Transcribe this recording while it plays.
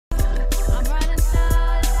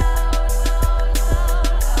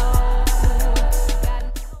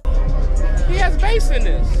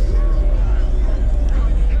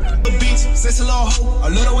sexy little hoe. I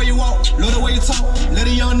love the way you walk, love the way you talk. Let a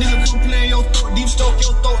young nigga come play in your throat, deep stroke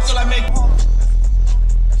your throat till I make you.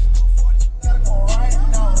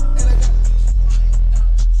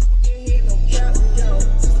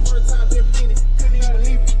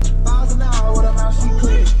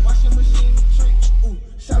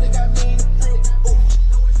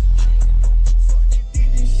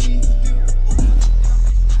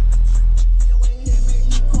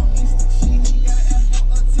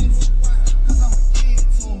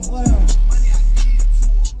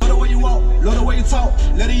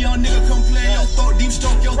 Let a young nigga come play in your throat, deep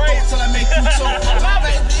stroke your throat till I make you choke. Throw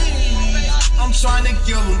baby, I'm trying to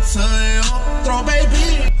give him to you. Throw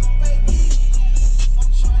baby,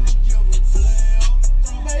 I'm trying to give him to you.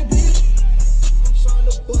 Throw baby, I'm trying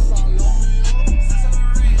to bust all on you.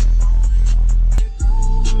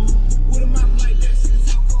 With a mouth like that, shit is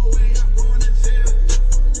so cold, we ain't got going to jail.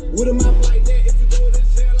 With a mouth like that, if you go to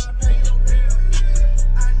jail, I pay your bill.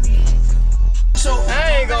 I need you. So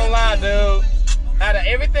I ain't gonna lie, dude. Out of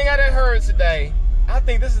everything I done heard today, I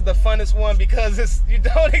think this is the funnest one because you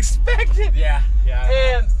don't expect it. Yeah.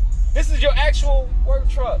 And this is your actual work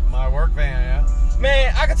truck. My work van, yeah.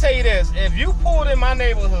 Man, I can tell you this: if you pulled in my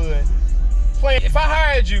neighborhood, if I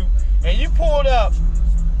hired you and you pulled up,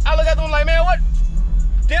 I look at them like, man, what?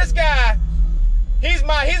 This guy, he's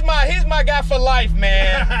my guy for life,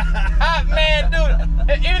 man. Man,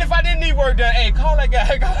 dude, even if I didn't need work done, hey, call that guy.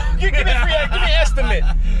 Give me an estimate.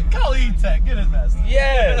 Call E-Tech, get his message.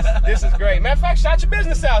 Yes, this is great. Matter of fact, shout your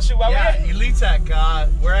business out, shoot. Yeah, Elite Tech.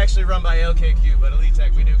 We're actually run by LKQ, but Elite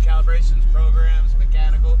Tech, we do calibrations, programs,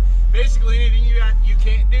 mechanical. Basically anything you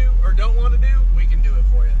can't do or don't want to do, we can do it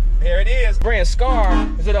for you. Here it is. Brand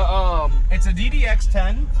Skar. Is it a It's a DDX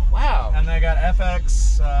 10. Wow. And I got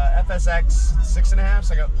FSX 6.5.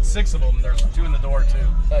 So I got 6 of them. There's 2 in the door too.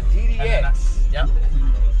 A DDX. Yep.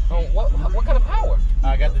 What kind of power?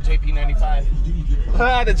 I got the JP95.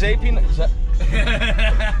 The JP.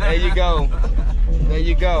 There you go. There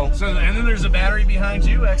you go. So and then there's a battery behind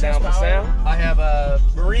you. XS Sound for power. sound. I have a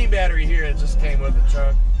marine battery here. It just came with the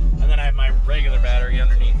truck, and then I have my regular battery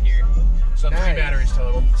underneath here. So 3 batteries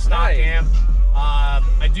total. Stock amp.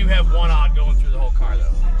 I do have one odd going through the whole car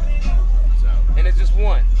though. So. And it's just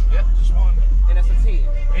one. Yep, just one. And it's a 10.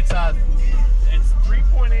 It's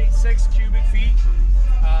 3.86 cubic feet.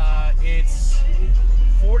 It's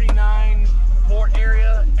 49 port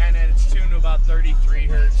area, and then it's tuned to about 33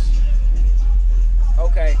 hertz.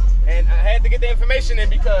 Okay. And I had to get the information in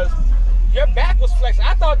because your back was flexing.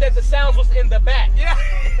 I thought that the sounds was in the back. Yeah.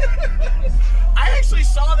 I actually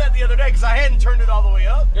saw that the other day because I hadn't turned it all the way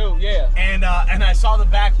up. Dude, yeah. And I saw the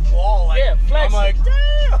back wall. Like, yeah, flexing. I'm like,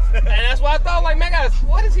 damn. And that's why I thought, like, man,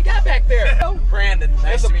 what has he got back there? Brandon,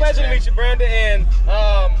 nice it's a pleasure to meet you, Brandon. And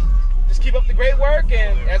just keep up the great work.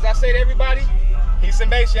 And as I say to everybody, peace and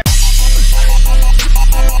bass, y'all.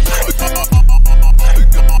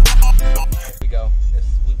 We go.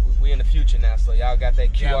 We in the future now, so y'all got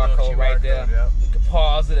that QR code right there. Yep. You can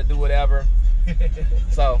pause it or do whatever.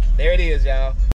 So there it is, y'all.